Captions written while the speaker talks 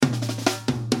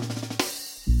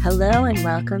Hello and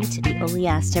welcome to the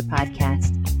Oleaster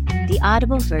Podcast, the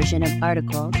audible version of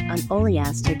articles on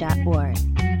oleaster.org.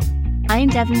 I am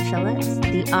Devin Phillips,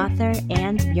 the author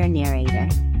and your narrator.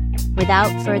 Without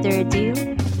further ado,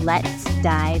 let's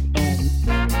dive in.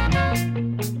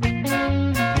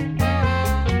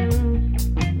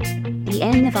 The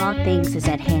end of all things is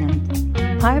at hand.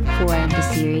 Part 4 of the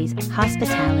series,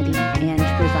 Hospitality and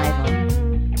Revival.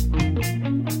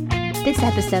 This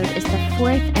episode is the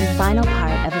fourth and final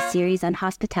part of a series on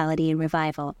hospitality and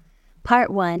revival. Part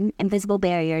 1, Invisible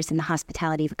Barriers in the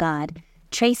Hospitality of God,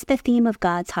 traced the theme of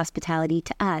God's hospitality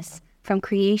to us, from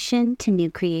creation to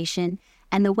new creation,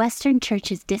 and the Western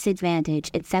Church's disadvantage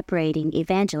in separating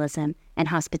evangelism and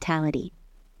hospitality.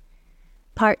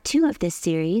 Part 2 of this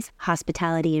series,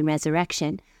 Hospitality and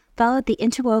Resurrection, followed the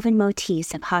interwoven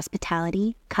motifs of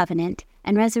hospitality, covenant,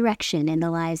 and resurrection in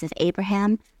the lives of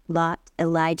Abraham, Lot,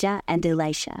 Elijah, and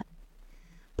Elisha.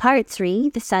 Part 3,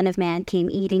 The Son of Man Came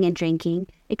Eating and Drinking,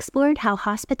 explored how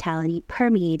hospitality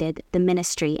permeated the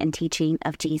ministry and teaching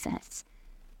of Jesus.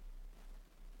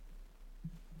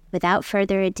 Without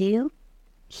further ado,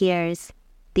 here's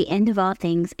The End of All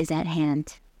Things is at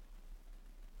Hand.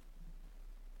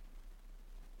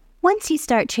 Once you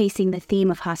start tracing the theme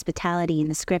of hospitality in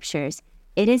the scriptures,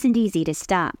 it isn't easy to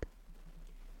stop.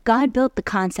 God built the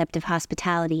concept of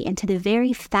hospitality into the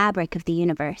very fabric of the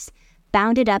universe,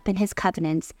 bound it up in his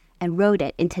covenants, and wrote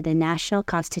it into the national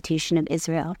constitution of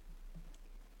Israel.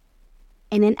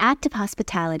 In an act of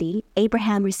hospitality,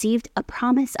 Abraham received a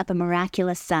promise of a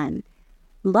miraculous son.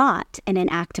 Lot, in an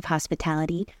act of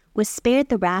hospitality, was spared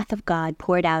the wrath of God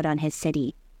poured out on his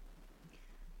city.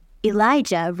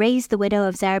 Elijah raised the widow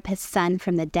of Zarephath's son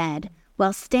from the dead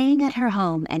while staying at her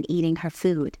home and eating her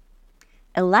food.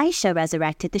 Elisha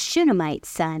resurrected the Shunammite's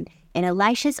son in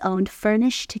Elisha's own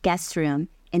furnished guest room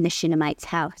in the Shunammite's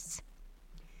house.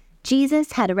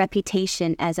 Jesus had a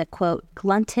reputation as a, quote,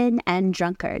 glutton and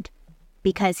drunkard,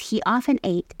 because he often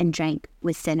ate and drank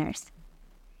with sinners.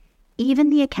 Even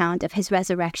the account of his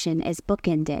resurrection is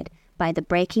bookended by the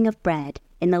breaking of bread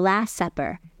in the Last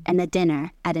Supper and the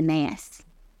dinner at Emmaus.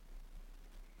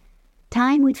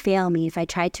 Time would fail me if I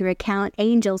tried to recount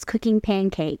angels cooking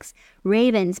pancakes,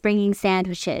 ravens bringing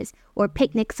sandwiches, or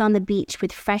picnics on the beach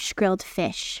with fresh grilled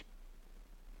fish.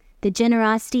 The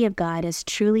generosity of God is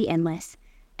truly endless,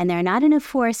 and there are not enough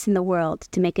forests in the world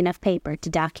to make enough paper to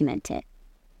document it.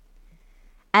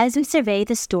 As we survey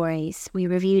the stories we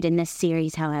reviewed in this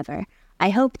series, however, I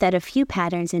hope that a few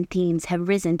patterns and themes have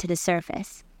risen to the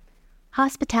surface.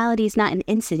 Hospitality is not an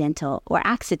incidental or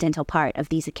accidental part of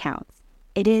these accounts.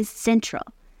 It is central.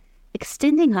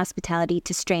 Extending hospitality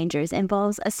to strangers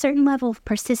involves a certain level of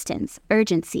persistence,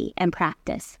 urgency, and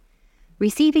practice.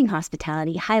 Receiving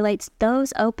hospitality highlights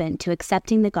those open to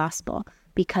accepting the gospel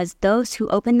because those who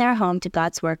open their home to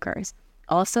God's workers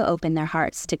also open their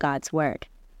hearts to God's word.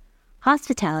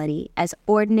 Hospitality, as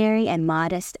ordinary and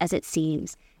modest as it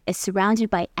seems, is surrounded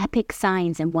by epic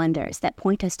signs and wonders that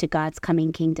point us to God's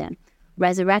coming kingdom: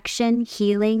 resurrection,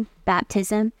 healing,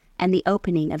 baptism, and the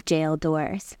opening of jail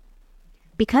doors.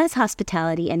 Because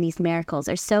hospitality and these miracles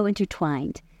are so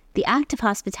intertwined, the act of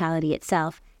hospitality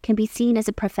itself can be seen as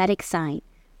a prophetic sign,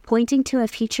 pointing to a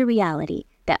future reality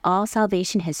that all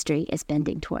salvation history is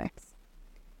bending towards.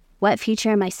 What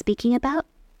future am I speaking about?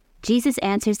 Jesus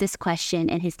answers this question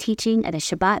in his teaching at a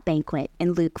Shabbat banquet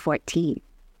in Luke 14.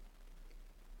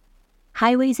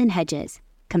 Highways and hedges,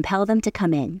 compel them to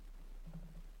come in.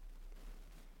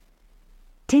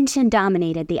 Tension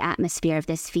dominated the atmosphere of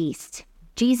this feast.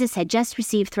 Jesus had just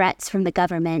received threats from the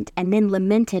government and then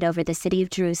lamented over the city of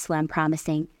Jerusalem,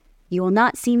 promising, "You will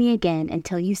not see me again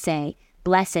until you say,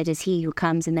 'Blessed is he who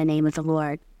comes in the name of the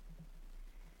Lord.'"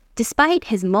 Despite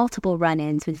his multiple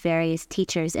run-ins with various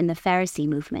teachers in the Pharisee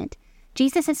movement,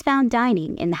 Jesus is found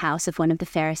dining in the house of one of the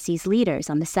Pharisees' leaders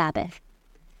on the Sabbath.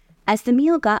 As the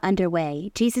meal got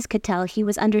underway, Jesus could tell he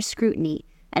was under scrutiny,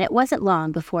 and it wasn't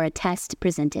long before a test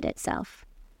presented itself.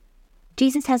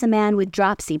 Jesus has a man with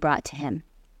dropsy brought to him.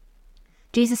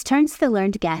 Jesus turns to the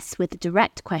learned guests with a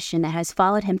direct question that has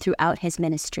followed him throughout his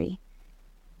ministry.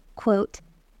 Quote,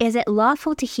 "Is it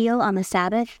lawful to heal on the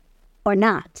Sabbath or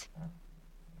not?"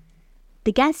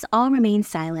 The guests all remained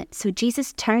silent, so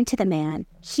Jesus turned to the man,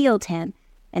 healed him,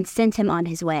 and sent him on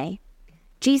his way.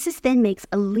 Jesus then makes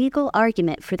a legal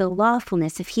argument for the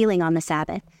lawfulness of healing on the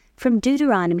Sabbath from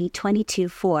Deuteronomy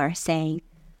 22:4, saying,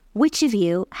 "Which of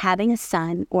you, having a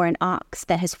son or an ox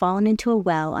that has fallen into a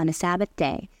well on a Sabbath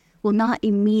day, will not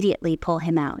immediately pull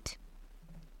him out?"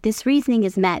 This reasoning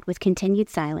is met with continued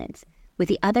silence, with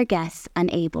the other guests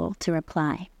unable to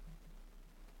reply.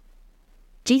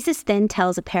 Jesus then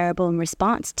tells a parable in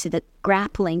response to the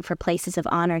grappling for places of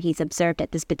honor he's observed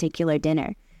at this particular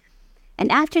dinner.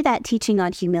 And after that teaching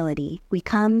on humility, we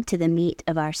come to the meat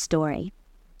of our story.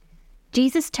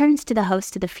 Jesus turns to the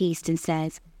host of the feast and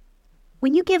says,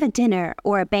 "When you give a dinner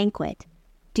or a banquet,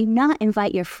 do not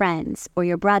invite your friends or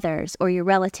your brothers or your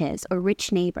relatives or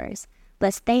rich neighbors,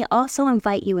 lest they also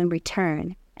invite you in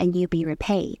return and you be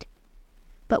repaid.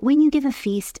 But when you give a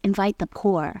feast, invite the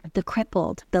poor, the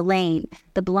crippled, the lame,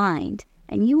 the blind,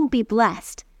 and you will be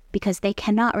blessed because they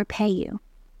cannot repay you.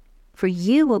 For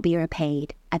you will be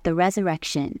repaid at the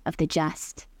resurrection of the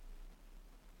just."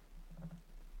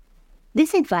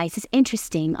 This advice is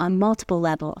interesting on multiple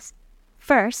levels.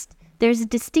 First, there's a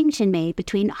distinction made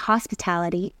between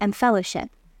hospitality and fellowship.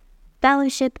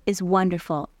 Fellowship is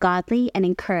wonderful, godly, and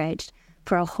encouraged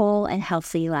for a whole and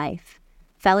healthy life.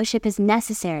 Fellowship is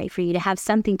necessary for you to have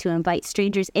something to invite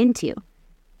strangers into,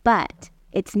 but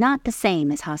it's not the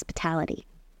same as hospitality.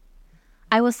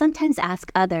 I will sometimes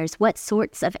ask others what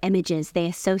sorts of images they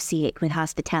associate with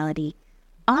hospitality.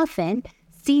 Often,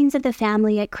 scenes of the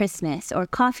family at Christmas or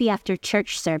coffee after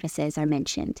church services are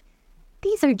mentioned.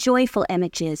 These are joyful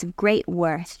images of great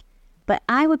worth, but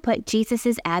I would put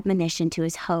Jesus' admonition to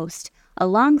his host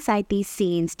alongside these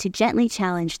scenes to gently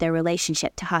challenge their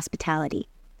relationship to hospitality.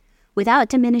 Without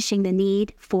diminishing the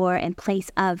need for and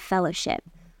place of fellowship,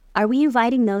 are we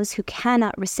inviting those who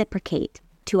cannot reciprocate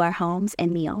to our homes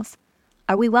and meals?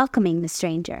 Are we welcoming the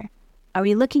stranger? Are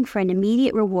we looking for an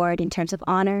immediate reward in terms of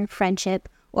honor, friendship,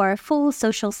 or a full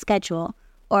social schedule,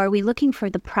 or are we looking for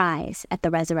the prize at the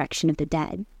resurrection of the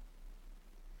dead?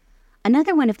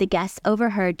 Another one of the guests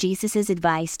overheard Jesus'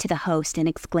 advice to the host and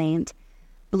exclaimed,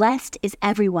 "Blessed is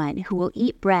everyone who will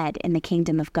eat bread in the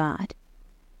kingdom of God."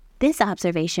 This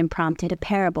observation prompted a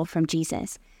parable from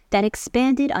Jesus that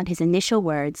expanded on his initial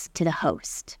words to the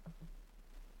host.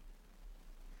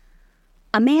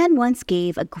 A man once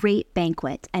gave a great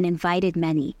banquet and invited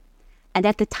many. And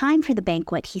at the time for the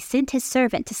banquet, he sent his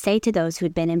servant to say to those who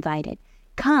had been invited,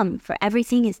 "Come, for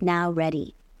everything is now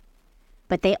ready."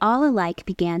 But they all alike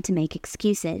began to make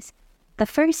excuses. The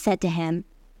first said to him,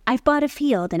 "I've bought a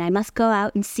field and I must go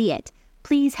out and see it.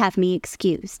 Please have me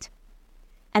excused."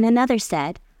 And another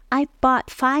said, "I bought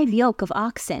 5 yoke of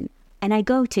oxen, and I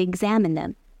go to examine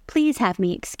them. Please have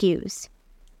me excused."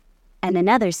 And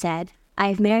another said, "I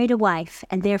have married a wife,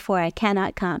 and therefore I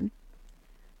cannot come."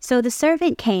 So the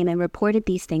servant came and reported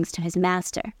these things to his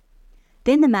master.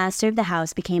 Then the master of the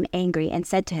house became angry and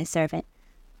said to his servant,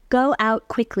 "Go out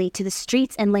quickly to the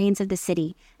streets and lanes of the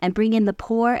city, and bring in the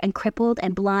poor and crippled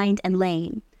and blind and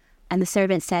lame." And the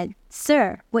servant said,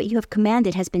 "Sir, what you have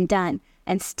commanded has been done,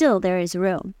 and still there is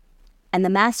room." And the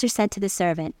master said to the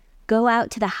servant, "Go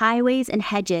out to the highways and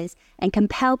hedges, and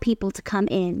compel people to come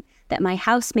in, that my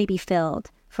house may be filled.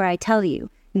 For I tell you,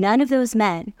 none of those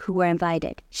men who were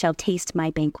invited shall taste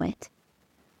my banquet."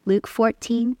 Luke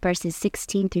 14, verses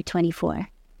 16 through 24.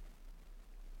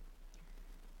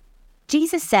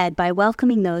 Jesus said, by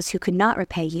welcoming those who could not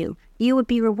repay you, you would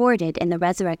be rewarded in the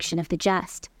resurrection of the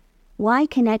just. Why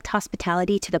connect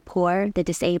hospitality to the poor, the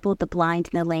disabled, the blind,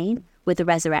 and the lame with the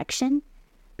resurrection?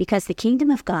 Because the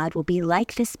kingdom of God will be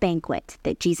like this banquet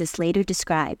that Jesus later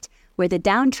described, where the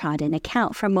downtrodden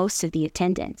account for most of the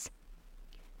attendance.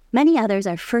 Many others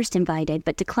are first invited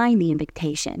but decline the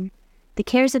invitation. The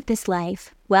cares of this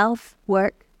life, wealth,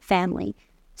 work, family,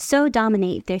 so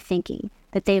dominate their thinking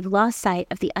that they have lost sight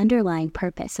of the underlying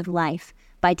purpose of life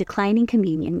by declining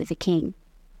communion with the King.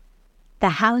 The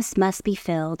house must be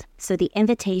filled, so the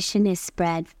invitation is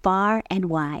spread far and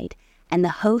wide, and the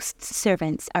host's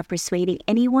servants are persuading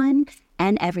anyone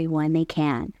and everyone they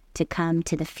can to come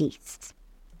to the feast.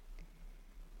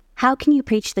 How can you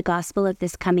preach the gospel of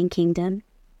this coming kingdom?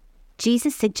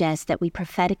 Jesus suggests that we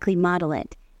prophetically model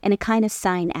it in a kind of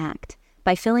sign act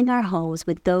by filling our homes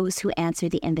with those who answer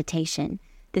the invitation,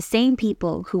 the same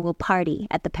people who will party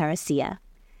at the parousia.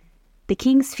 The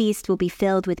king's feast will be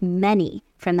filled with many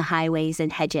from the highways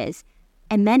and hedges,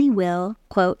 and many will,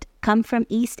 quote, come from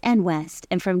east and west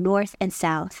and from north and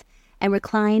south and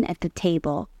recline at the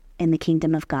table in the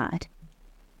kingdom of God.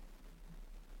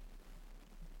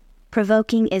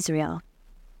 Provoking Israel.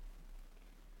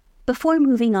 Before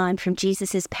moving on from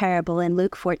Jesus' parable in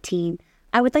Luke 14,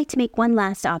 I would like to make one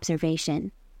last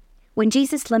observation. When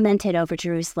Jesus lamented over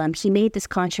Jerusalem, he made this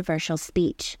controversial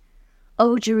speech.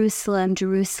 "O Jerusalem,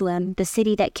 Jerusalem, the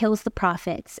city that kills the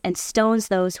prophets and stones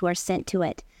those who are sent to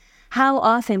it. How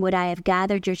often would I have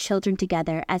gathered your children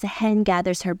together as a hen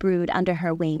gathers her brood under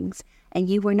her wings, and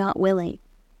you were not willing.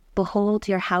 Behold,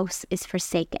 your house is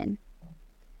forsaken."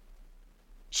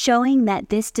 Showing that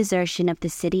this desertion of the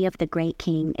city of the great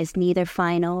king is neither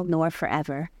final nor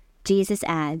forever, Jesus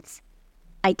adds,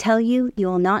 I tell you, you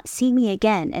will not see me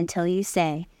again until you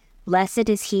say, Blessed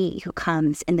is he who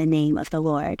comes in the name of the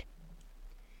Lord.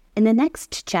 In the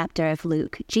next chapter of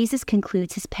Luke, Jesus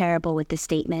concludes his parable with the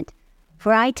statement,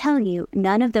 For I tell you,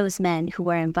 none of those men who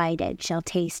were invited shall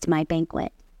taste my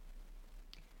banquet.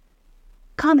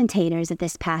 Commentators of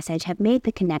this passage have made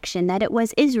the connection that it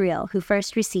was Israel who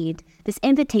first received this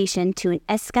invitation to an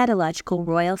eschatological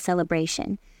royal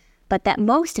celebration, but that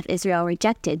most of Israel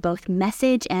rejected both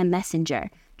message and messenger,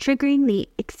 triggering the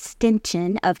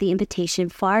extension of the invitation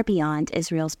far beyond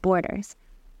Israel's borders.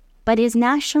 But is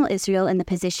national Israel in the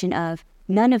position of,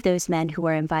 none of those men who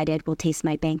were invited will taste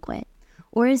my banquet?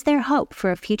 Or is there hope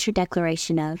for a future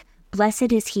declaration of,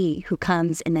 Blessed is he who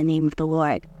comes in the name of the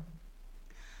Lord?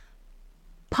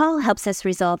 Paul helps us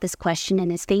resolve this question in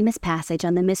his famous passage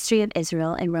on the mystery of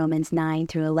Israel in Romans 9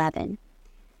 through 11.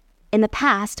 In the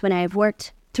past, when I have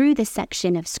worked through this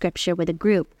section of Scripture with a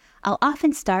group, I'll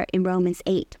often start in Romans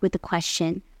 8 with the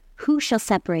question, Who shall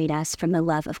separate us from the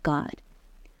love of God?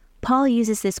 Paul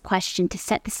uses this question to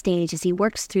set the stage as he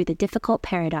works through the difficult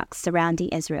paradox surrounding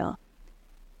Israel.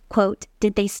 Quote,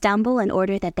 Did they stumble in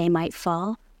order that they might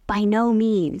fall? By no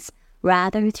means.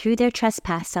 Rather, through their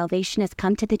trespass, salvation has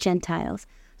come to the Gentiles,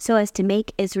 so as to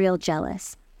make Israel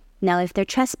jealous. Now, if their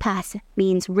trespass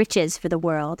means riches for the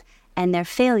world, and their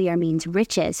failure means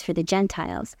riches for the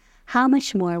Gentiles, how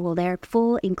much more will their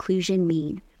full inclusion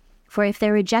mean? For if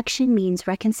their rejection means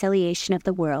reconciliation of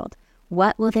the world,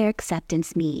 what will their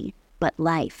acceptance mean but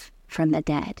life from the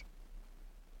dead?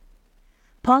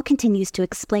 Paul continues to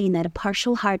explain that a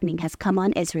partial hardening has come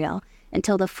on Israel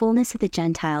until the fullness of the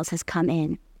Gentiles has come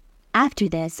in. After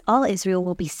this, all Israel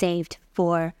will be saved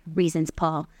for, reasons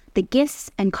Paul, the gifts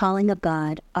and calling of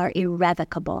God are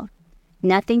irrevocable.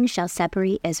 Nothing shall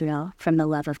separate Israel from the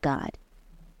love of God.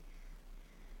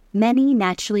 Many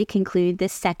naturally conclude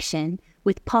this section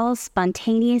with Paul's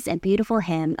spontaneous and beautiful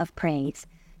hymn of praise,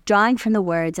 drawing from the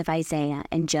words of Isaiah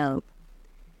and Job.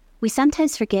 We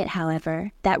sometimes forget,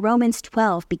 however, that Romans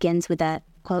 12 begins with a,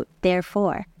 quote,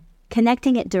 therefore,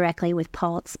 connecting it directly with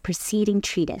Paul's preceding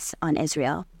treatise on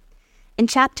Israel. In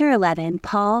chapter 11,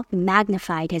 Paul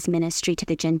magnified his ministry to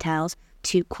the Gentiles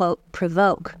to, quote,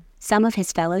 provoke some of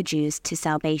his fellow Jews to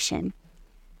salvation.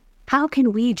 How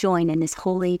can we join in this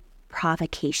holy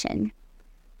provocation?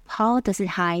 Paul doesn't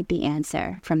hide the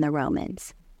answer from the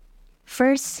Romans.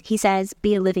 First, he says,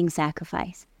 be a living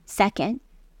sacrifice. Second,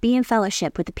 be in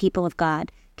fellowship with the people of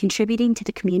God, contributing to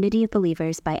the community of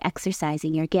believers by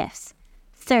exercising your gifts.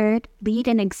 Third, lead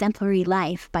an exemplary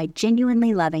life by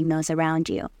genuinely loving those around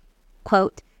you.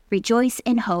 Quote, rejoice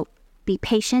in hope, be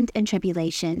patient in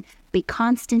tribulation, be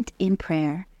constant in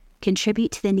prayer,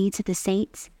 contribute to the needs of the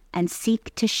saints, and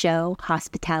seek to show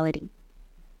hospitality.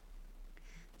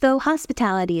 Though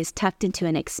hospitality is tucked into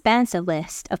an expansive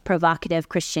list of provocative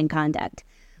Christian conduct,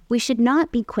 we should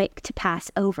not be quick to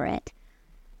pass over it.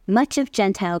 Much of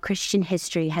Gentile Christian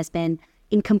history has been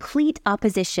in complete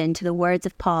opposition to the words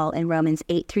of Paul in Romans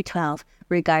 8 through 12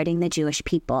 regarding the Jewish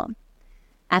people.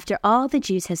 After all the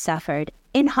Jews have suffered,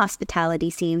 inhospitality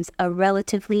seems a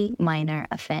relatively minor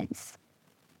offense.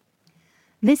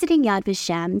 Visiting Yad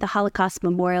Vashem, the Holocaust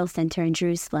Memorial Center in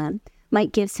Jerusalem,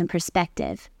 might give some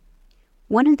perspective.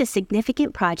 One of the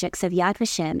significant projects of Yad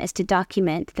Vashem is to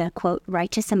document the, quote,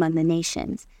 righteous among the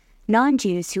nations,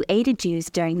 non-Jews who aided Jews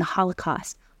during the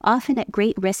Holocaust, often at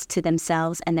great risk to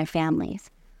themselves and their families.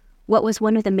 What was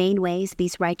one of the main ways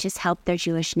these righteous helped their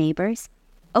Jewish neighbors?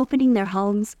 Opening their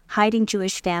homes, hiding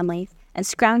Jewish families, and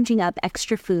scrounging up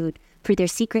extra food for their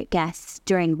secret guests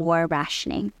during war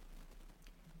rationing.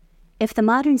 If the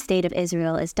modern state of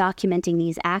Israel is documenting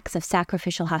these acts of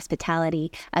sacrificial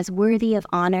hospitality as worthy of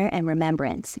honor and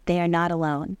remembrance, they are not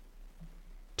alone.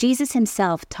 Jesus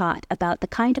himself taught about the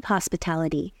kind of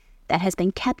hospitality that has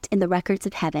been kept in the records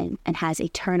of heaven and has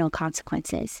eternal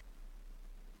consequences.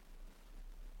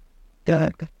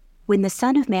 When the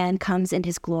Son of Man comes in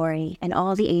his glory and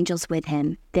all the angels with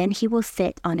him, then he will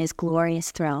sit on his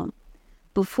glorious throne.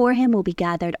 Before him will be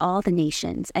gathered all the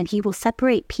nations, and he will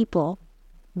separate people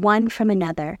one from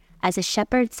another, as a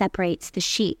shepherd separates the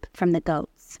sheep from the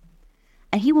goats.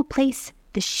 And he will place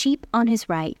the sheep on his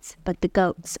right, but the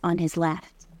goats on his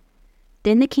left.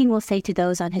 Then the king will say to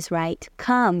those on his right,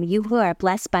 come, you who are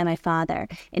blessed by my Father,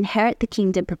 inherit the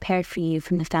kingdom prepared for you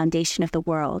from the foundation of the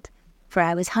world. For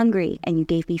I was hungry, and you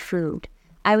gave me food.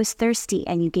 I was thirsty,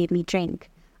 and you gave me drink.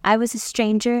 I was a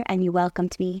stranger, and you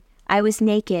welcomed me. I was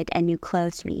naked, and you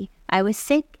clothed me. I was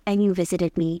sick, and you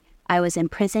visited me. I was in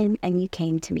prison, and you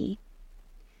came to me.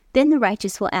 Then the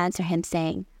righteous will answer him,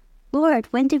 saying, Lord,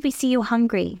 when did we see you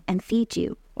hungry and feed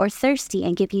you, or thirsty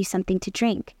and give you something to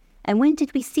drink? And when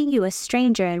did we see you a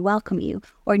stranger and welcome you,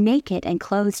 or naked and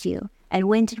clothe you? And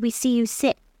when did we see you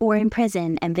sick or in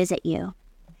prison and visit you?"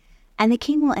 And the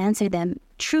king will answer them,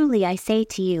 "Truly I say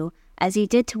to you, as you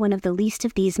did to one of the least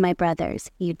of these my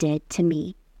brothers, you did to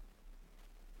me."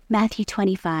 Matthew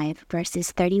 25,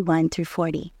 verses 31 through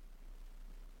 40.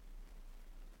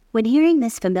 When hearing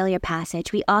this familiar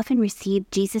passage, we often receive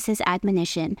Jesus'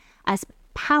 admonition as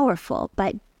powerful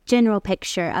but general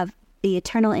picture of the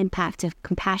eternal impact of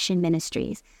compassion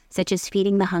ministries, such as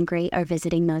feeding the hungry or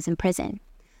visiting those in prison.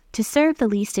 To serve the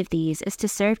least of these is to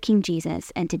serve King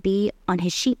Jesus and to be on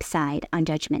his sheep's side on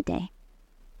Judgment Day.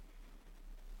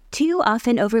 Two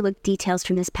often overlooked details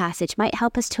from this passage might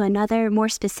help us to another, more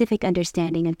specific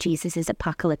understanding of Jesus'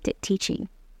 apocalyptic teaching.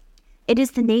 It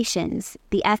is the nations,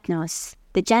 the ethnos,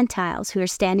 the Gentiles who are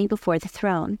standing before the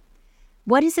throne.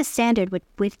 What is the standard with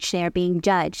which they are being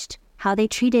judged? How they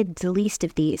treated the least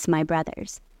of these, my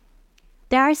brothers?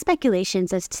 There are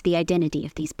speculations as to the identity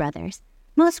of these brothers.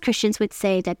 Most Christians would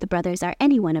say that the brothers are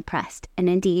anyone oppressed, and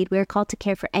indeed we are called to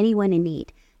care for anyone in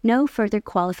need. No further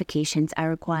qualifications are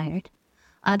required.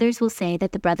 Others will say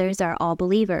that the brothers are all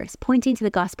believers, pointing to the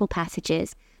gospel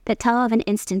passages that tell of an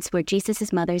instance where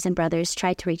Jesus' mothers and brothers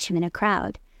tried to reach him in a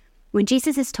crowd. When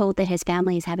Jesus is told that his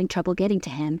family is having trouble getting to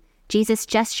him, Jesus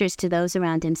gestures to those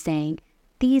around him saying,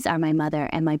 "These are my mother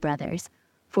and my brothers.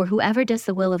 For whoever does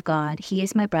the will of God, he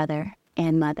is my brother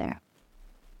and mother."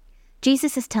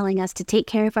 Jesus is telling us to take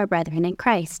care of our brethren in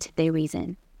Christ, they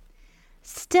reason.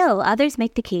 Still, others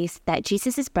make the case that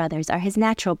Jesus' brothers are his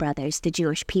natural brothers, the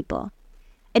Jewish people.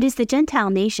 It is the Gentile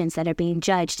nations that are being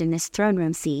judged in this throne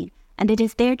room scene, and it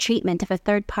is their treatment of a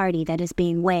third party that is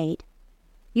being weighed.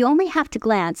 You only have to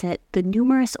glance at the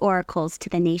numerous oracles to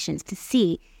the nations to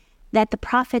see that the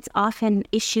prophets often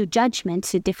issue judgment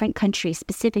to different countries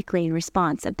specifically in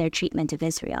response of their treatment of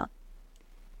Israel.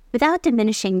 Without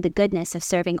diminishing the goodness of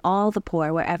serving all the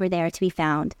poor wherever they are to be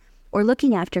found, or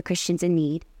looking after Christians in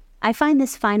need, I find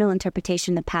this final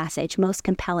interpretation of the passage most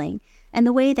compelling, and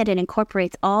the way that it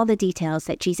incorporates all the details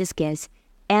that Jesus gives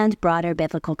and broader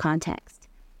biblical context.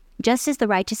 Just as the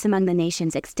righteous among the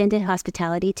nations extended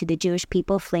hospitality to the Jewish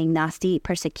people fleeing Nazi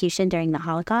persecution during the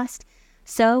Holocaust,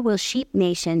 so will sheep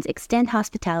nations extend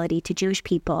hospitality to Jewish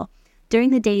people during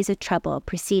the days of trouble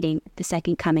preceding the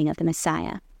second coming of the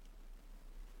Messiah.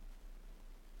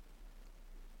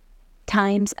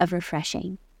 Times of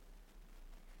refreshing.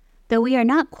 Though we are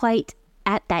not quite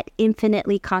at that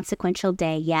infinitely consequential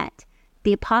day yet,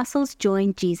 the apostles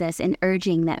joined Jesus in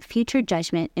urging that future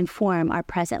judgment inform our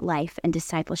present life and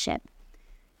discipleship.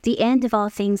 "The end of all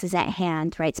things is at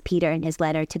hand," writes Peter in his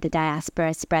letter to the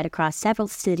diaspora spread across several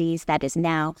cities that is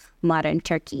now modern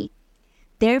Turkey.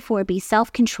 "Therefore be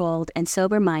self-controlled and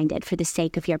sober-minded for the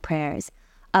sake of your prayers.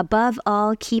 Above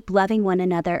all, keep loving one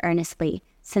another earnestly,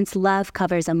 since love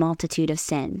covers a multitude of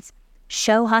sins.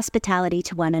 Show hospitality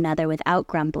to one another without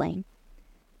grumbling."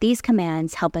 These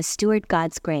commands help us steward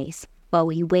God's grace while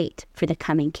we wait for the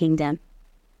coming kingdom.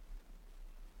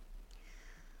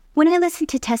 When I listened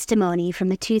to testimony from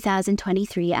the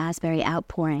 2023 Asbury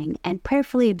Outpouring and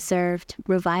prayerfully observed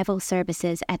revival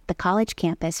services at the college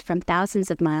campus from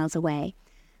thousands of miles away,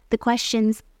 the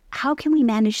questions, how can we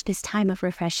manage this time of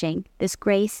refreshing, this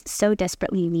grace so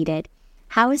desperately needed?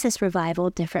 How is this revival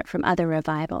different from other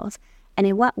revivals? And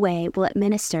in what way will it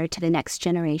minister to the next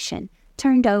generation?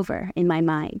 Turned over in my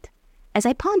mind. As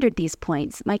I pondered these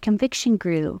points, my conviction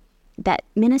grew that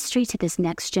ministry to this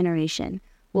next generation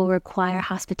will require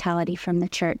hospitality from the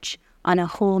church on a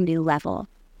whole new level.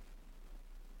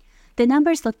 The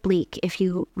numbers look bleak if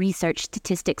you research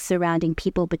statistics surrounding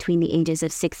people between the ages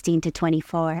of 16 to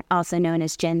 24, also known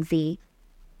as Gen Z.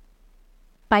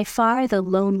 By far the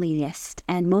loneliest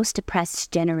and most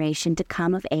oppressed generation to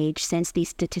come of age since these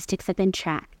statistics have been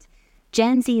tracked,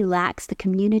 Gen Z lacks the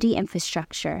community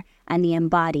infrastructure and the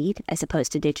embodied, as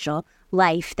opposed to digital,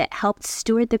 life that helped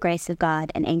steward the grace of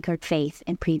God and anchored faith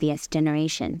in previous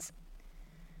generations.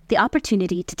 The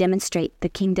opportunity to demonstrate the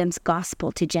kingdom's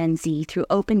gospel to Gen Z through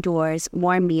open doors,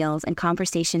 warm meals, and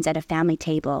conversations at a family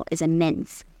table is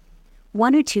immense.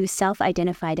 One or two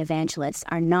self-identified evangelists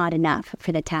are not enough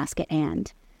for the task at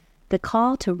hand. The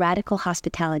call to radical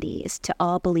hospitality is to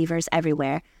all believers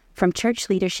everywhere, from church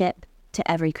leadership to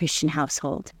every Christian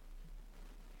household.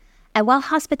 And while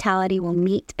hospitality will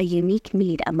meet a unique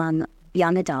need among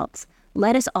young adults,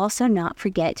 let us also not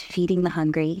forget feeding the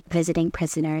hungry, visiting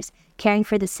prisoners, caring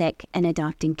for the sick, and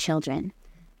adopting children.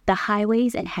 The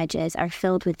highways and hedges are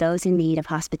filled with those in need of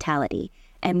hospitality,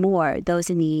 and more, those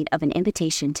in need of an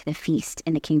invitation to the feast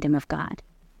in the kingdom of God.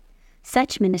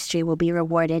 Such ministry will be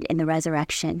rewarded in the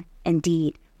resurrection.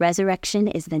 Indeed, resurrection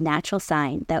is the natural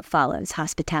sign that follows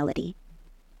hospitality.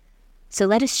 So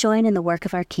let us join in the work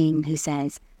of our King, who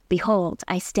says, "Behold,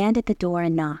 I stand at the door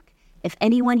and knock. If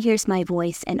anyone hears my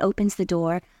voice and opens the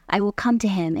door, I will come to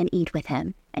him and eat with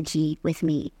him, and he with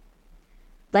me."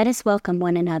 Let us welcome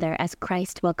one another as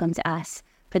Christ welcomes us,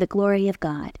 for the glory of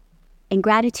God. In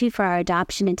gratitude for our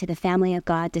adoption into the family of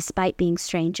God despite being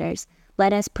strangers,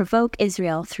 let us provoke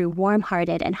Israel through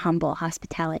warm-hearted and humble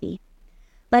hospitality.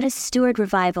 Let us steward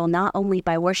revival not only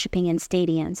by worshiping in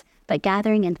stadiums, but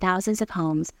gathering in thousands of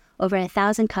homes over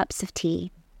 1,000 cups of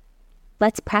tea.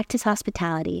 Let's practice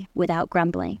hospitality without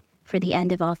grumbling, for the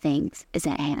end of all things is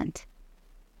at hand.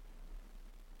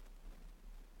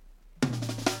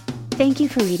 Thank you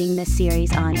for reading this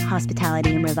series on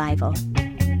hospitality and revival.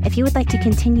 If you would like to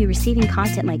continue receiving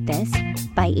content like this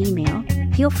by email,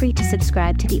 feel free to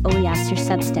subscribe to the Oleaster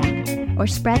Substack or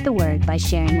spread the word by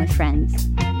sharing with friends.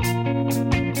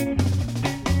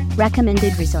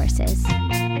 Recommended resources.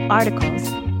 Articles.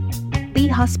 Be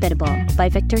Hospitable by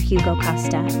Victor Hugo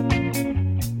Costa.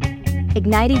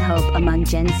 Igniting Hope Among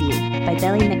Gen Z by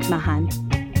Billy McMahon.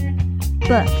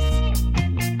 Books.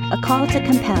 A Call to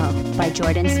Compel by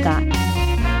Jordan Scott.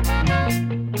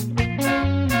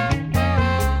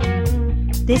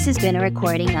 This has been a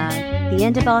recording of The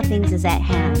End of All Things is at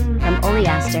Hand from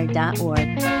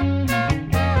oleaster.org.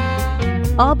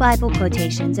 All Bible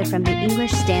quotations are from the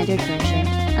English Standard Version,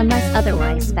 unless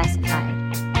otherwise specified.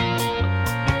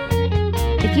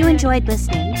 If you enjoyed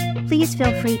listening, please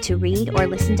feel free to read or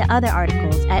listen to other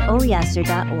articles at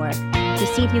oleaster.org.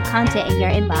 Receive new content in your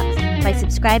inbox by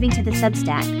subscribing to the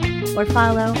Substack or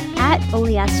follow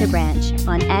 @OleasterBranch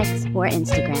on X or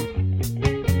Instagram.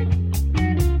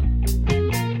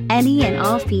 Any and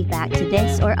all feedback to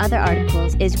this or other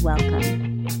articles is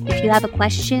welcome. If you have a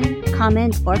question,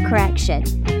 comment, or correction,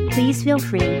 please feel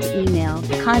free to email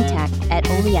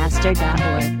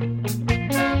contact@oleaster.org.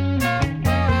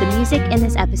 The music in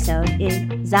this episode is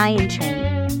Zion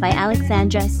Train by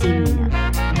Alexandra Simina.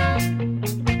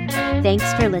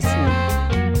 Thanks for listening.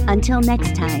 Until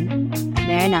next time,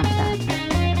 Maranatha.